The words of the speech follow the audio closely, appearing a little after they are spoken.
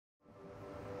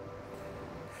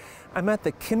I'm at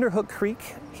the Kinderhook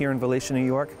Creek here in Volusia, New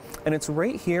York, and it's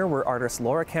right here where artist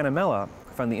Laura Cannamela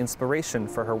found the inspiration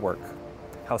for her work.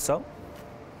 How so?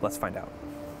 Let's find out.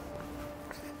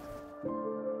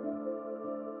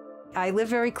 I live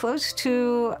very close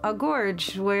to a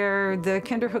gorge where the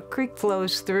Kinderhook Creek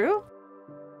flows through.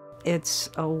 It's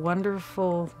a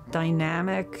wonderful,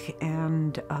 dynamic,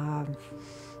 and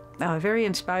a very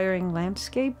inspiring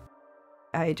landscape.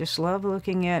 I just love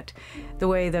looking at the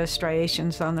way the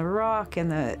striations on the rock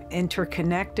and the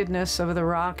interconnectedness of the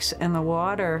rocks and the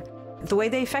water, the way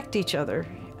they affect each other.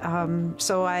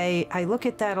 So I look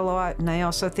at that a lot, and I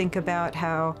also think about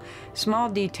how small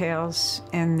details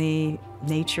in the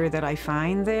nature that I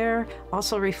find there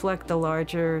also reflect the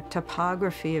larger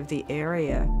topography of the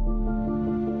area.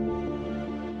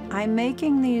 I'm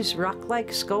making these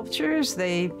rock-like sculptures.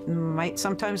 They might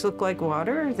sometimes look like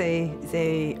water.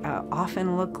 They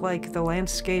often look like the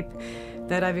landscape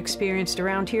that I've experienced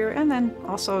around here, and then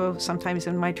also sometimes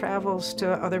in my travels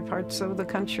to other parts of the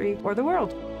country or the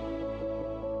world.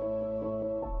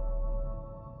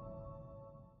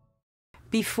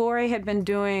 Before I had been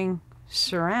doing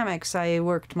ceramics, I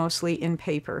worked mostly in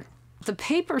paper. The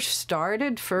paper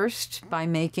started first by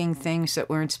making things that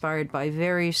were inspired by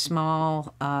very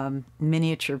small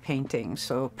miniature paintings,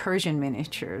 so Persian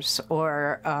miniatures,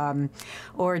 or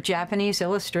Japanese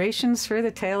illustrations for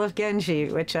the Tale of Genji,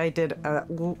 which I did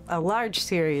a large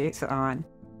series on.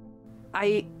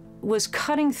 I was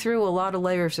cutting through a lot of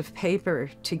layers of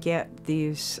paper to get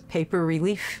these paper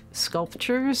relief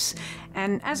sculptures,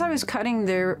 and as I was cutting,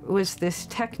 there was this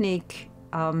technique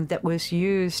that was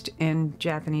used in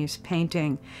Japanese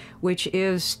painting, which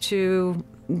is to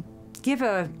give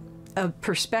a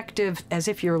perspective as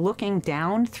if you're looking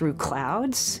down through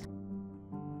clouds.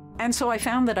 And so I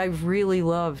found that I really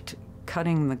loved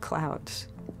cutting the clouds,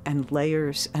 and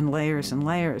layers and layers and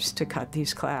layers to cut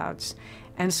these clouds.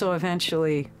 And so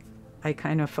eventually I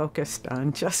kind of focused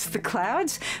on just the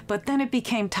clouds, but then it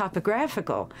became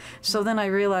topographical. So then I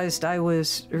realized I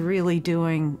was really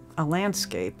doing a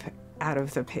landscape out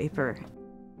of the paper.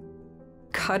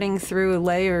 Cutting through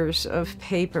layers of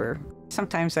paper.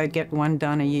 Sometimes I'd get one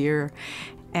done a year,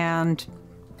 and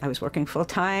I was working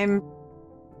full-time.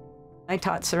 I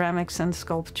taught ceramics and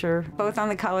sculpture, both on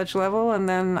the college level, and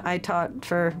then I taught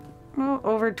for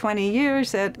over 20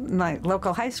 years at my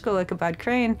local high school at Kabod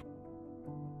Crane.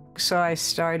 So I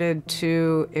started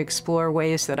to explore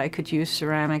ways that I could use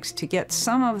ceramics to get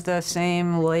some of the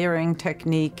same layering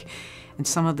technique and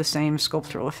some of the same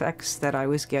sculptural effects that I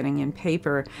was getting in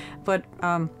paper, but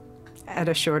at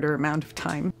a shorter amount of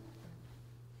time.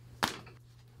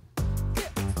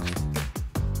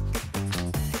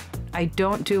 I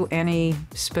don't do any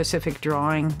specific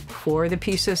drawing for the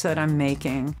pieces that I'm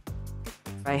making.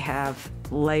 I have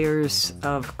layers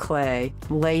of clay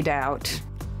laid out.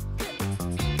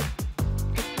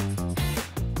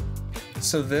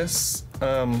 So this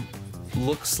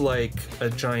looks like a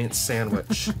giant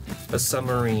sandwich, a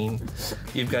submarine.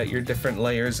 You've got your different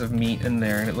layers of meat in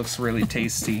there, and it looks really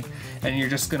tasty. And you're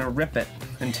just gonna rip it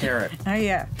and tear it. Oh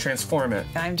yeah. Transform it.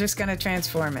 I'm just gonna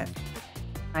transform it.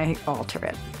 I alter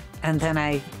it, and then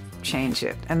I change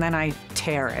it, and then I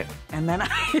tear it, and then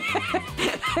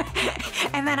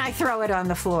and then I throw it on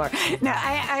the floor. Now,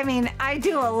 I mean, I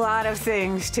do a lot of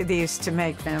things to these to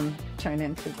make them turn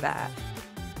into that.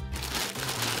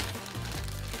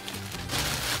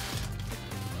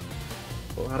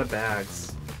 A lot of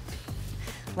bags.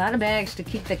 A lot of bags to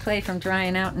keep the clay from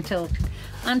drying out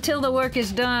until the work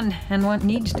is done and what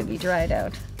needs to be dried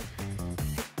out.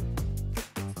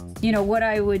 You know, what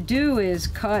I would do is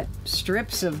cut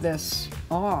strips of this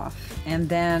off and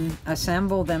then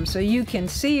assemble them so you can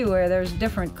see where there's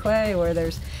different clay, where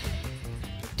there's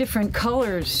different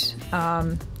colors.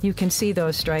 You can see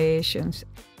those striations.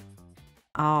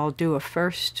 I'll do a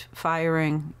first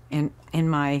firing in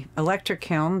my electric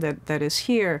kiln that is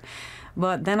here,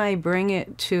 but then I bring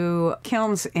it to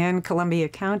kilns in Columbia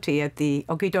County at the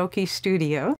Okidoki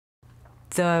studio.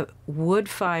 The wood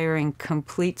firing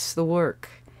completes the work.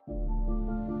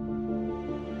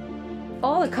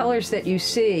 All the colors that you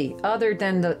see, other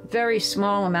than the very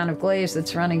small amount of glaze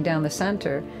that's running down the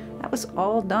center, that was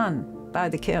all done by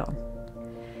the kiln.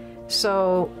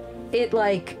 So it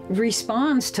like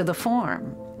responds to the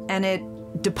form, and it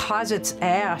deposits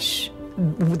ash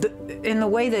in the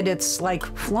way that it's like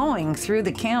flowing through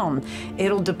the kiln.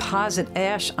 It'll deposit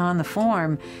ash on the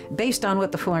form based on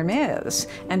what the form is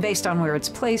and based on where it's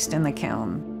placed in the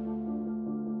kiln.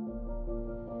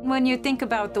 When you think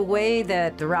about the way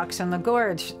that the rocks in the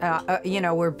gorge,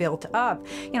 were built up,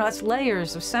 it's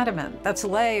layers of sediment. That's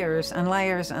layers and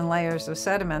layers and layers of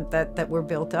sediment that were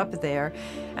built up there.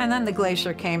 And then the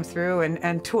glacier came through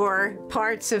and tore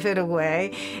parts of it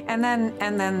away. And then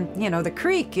the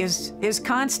creek is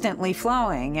constantly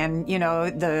flowing, and,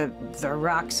 the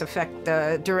rocks affect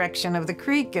the direction of the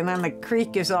creek, and then the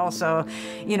creek is also,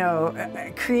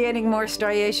 creating more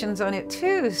striations on it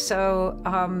too. So,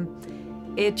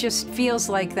 it just feels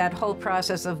like that whole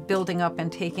process of building up and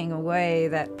taking away,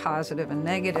 that positive and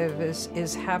negative,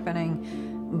 is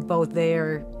happening both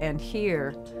there and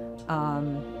here.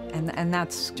 And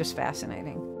that's just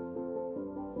fascinating.